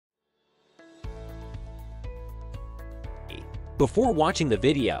Before watching the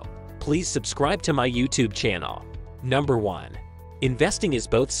video, please subscribe to my YouTube channel. Number 1. Investing is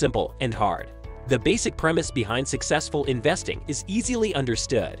both simple and hard. The basic premise behind successful investing is easily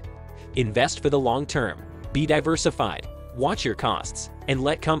understood. Invest for the long term, be diversified, watch your costs, and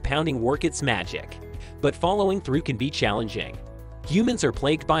let compounding work its magic. But following through can be challenging. Humans are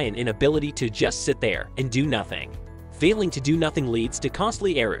plagued by an inability to just sit there and do nothing. Failing to do nothing leads to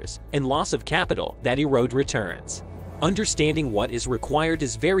costly errors and loss of capital that erode returns. Understanding what is required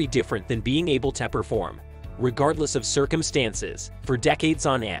is very different than being able to perform, regardless of circumstances, for decades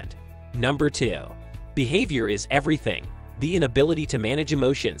on end. Number 2. Behavior is everything. The inability to manage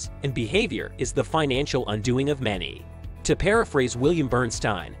emotions and behavior is the financial undoing of many. To paraphrase William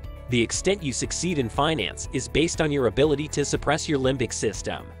Bernstein, the extent you succeed in finance is based on your ability to suppress your limbic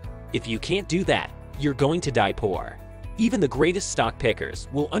system. If you can't do that, you're going to die poor. Even the greatest stock pickers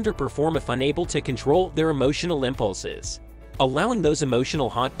will underperform if unable to control their emotional impulses. Allowing those emotional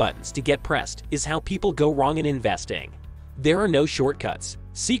hot buttons to get pressed is how people go wrong in investing. There are no shortcuts,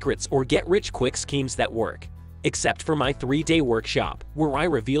 secrets, or get-rich-quick schemes that work, except for my 3-day workshop, where I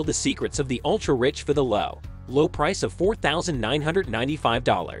reveal the secrets of the ultra-rich for the low price of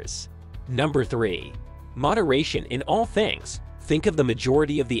 $4,995. Number 3. Moderation in all things. Think of the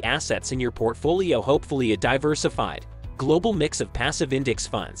majority of the assets in your portfolio, hopefully a diversified, global mix of passive index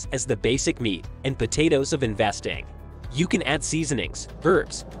funds, as the basic meat and potatoes of investing. You can add seasonings,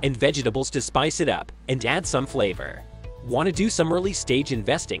 herbs, and vegetables to spice it up and add some flavor. Want to do some early-stage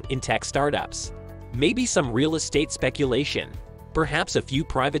investing in tech startups? Maybe some real estate speculation? Perhaps a few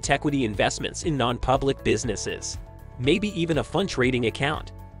private equity investments in non-public businesses? Maybe even a fun trading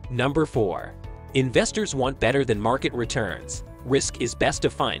account? Number 4. Investors want better than market returns. Risk is best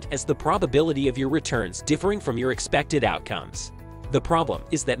defined as the probability of your returns differing from your expected outcomes. The problem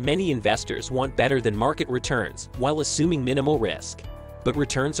is that many investors want better than market returns while assuming minimal risk. But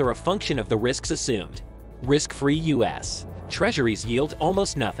returns are a function of the risks assumed. Risk-free U.S. Treasuries yield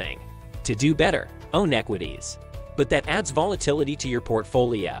almost nothing. To do better, own equities. But that adds volatility to your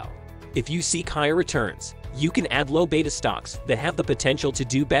portfolio. If you seek higher returns, you can add low-beta stocks that have the potential to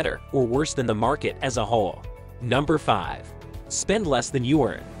do better or worse than the market as a whole. Number 5. Spend less than you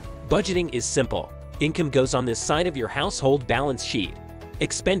earn. Budgeting is simple. Income goes on this side of your household balance sheet,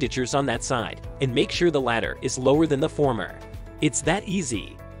 expenditures on that side, and make sure the latter is lower than the former. It's that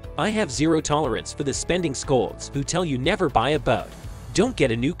easy. I have zero tolerance for the spending scolds who tell you never buy a boat, don't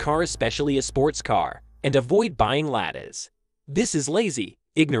get a new car, especially a sports car, and avoid buying lattes. This is lazy,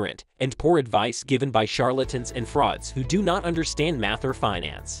 ignorant, and poor advice given by charlatans and frauds who do not understand math or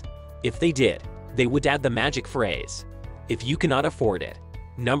finance. If they did, they would add the magic phrase, if you cannot afford it.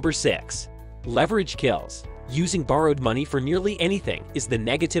 Number 6. Leverage kills. Using borrowed money for nearly anything is the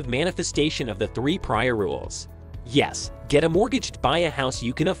negative manifestation of the 3 prior rules. Yes, get a mortgage to buy a house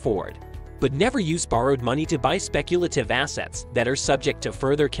you can afford, but never use borrowed money to buy speculative assets that are subject to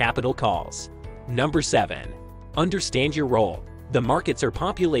further capital calls. Number 7. Understand your role. The markets are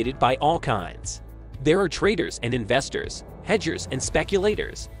populated by all kinds. There are traders and investors, hedgers and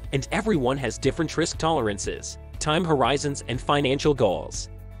speculators, and everyone has different risk tolerances, time horizons, and financial goals.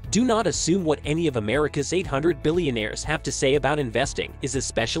 Do not assume what any of America's 800 billionaires have to say about investing is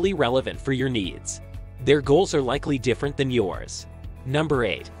especially relevant for your needs. Their goals are likely different than yours. Number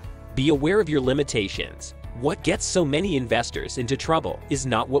 8. Be aware of your limitations. What gets so many investors into trouble is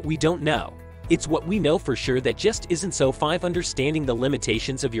not what we don't know. It's what we know for sure that just isn't so. 5. Understanding the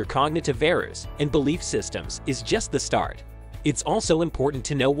limitations of your cognitive errors and belief systems is just the start. It's also important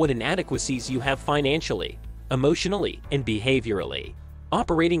to know what inadequacies you have financially, emotionally, and behaviorally.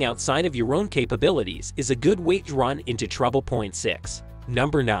 Operating outside of your own capabilities is a good way to run into trouble. Point 6.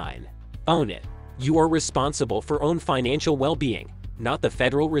 Number 9. Own it. You are responsible for own financial well-being, not the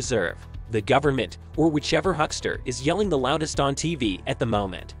Federal Reserve, the government, or whichever huckster is yelling the loudest on TV at the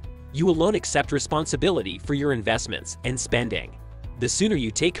moment. You alone accept responsibility for your investments and spending. The sooner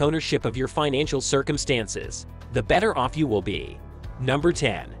you take ownership of your financial circumstances, the better off you will be. Number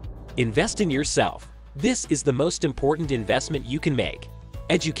 10. Invest in yourself. This is the most important investment you can make.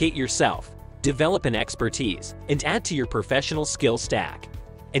 Educate yourself, develop an expertise, and add to your professional skill stack.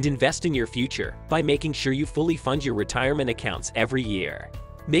 And invest in your future by making sure you fully fund your retirement accounts every year.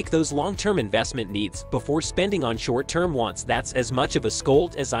 Make those long-term investment needs before spending on short-term wants. That's as much of a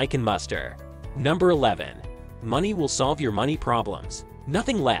scold as I can muster. Number 11. Money will solve your money problems.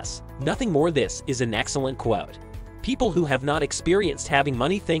 Nothing less, nothing more. This is an excellent quote. People who have not experienced having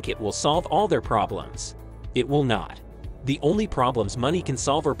money think it will solve all their problems. It will not. The only problems money can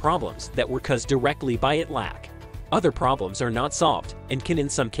solve are problems that were caused directly by its lack. Other problems are not solved and can in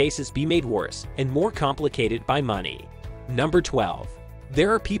some cases be made worse and more complicated by money. Number 12.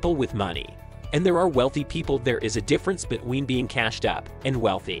 There are people with money, and there are wealthy people. There is a difference between being cashed up and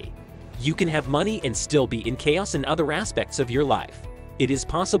wealthy. You can have money and still be in chaos in other aspects of your life. It is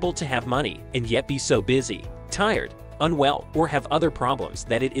possible to have money and yet be so busy, tired, unwell, or have other problems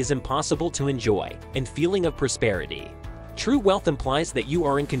that it is impossible to enjoy and feeling of prosperity. True wealth implies that you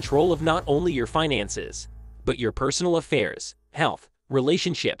are in control of not only your finances, but your personal affairs, health,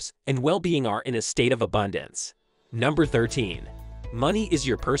 relationships, and well-being are in a state of abundance. Number 13. Money is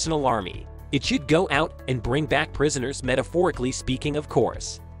your personal army. It should go out and bring back prisoners, metaphorically speaking, of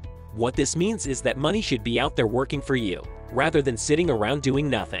course. What this means is that money should be out there working for you, rather than sitting around doing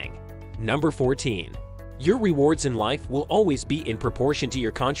nothing. Number 14. Your rewards in life will always be in proportion to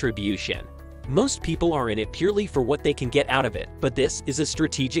your contribution. Most people are in it purely for what they can get out of it, but this is a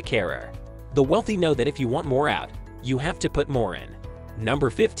strategic error. The wealthy know that if you want more out, you have to put more in. Number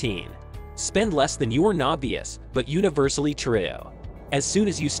 15. Spend less than you earn. Obvious, but universally true. As soon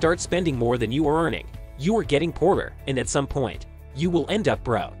as you start spending more than you are earning, you are getting poorer, and at some point, you will end up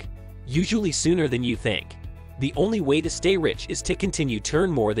broke. Usually sooner than you think. The only way to stay rich is to continue to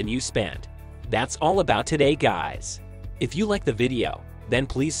earn more than you spend. That's all about today, guys. If you like the video, then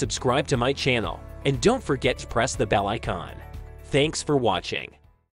please subscribe to my channel, and don't forget to press the bell icon. Thanks for watching.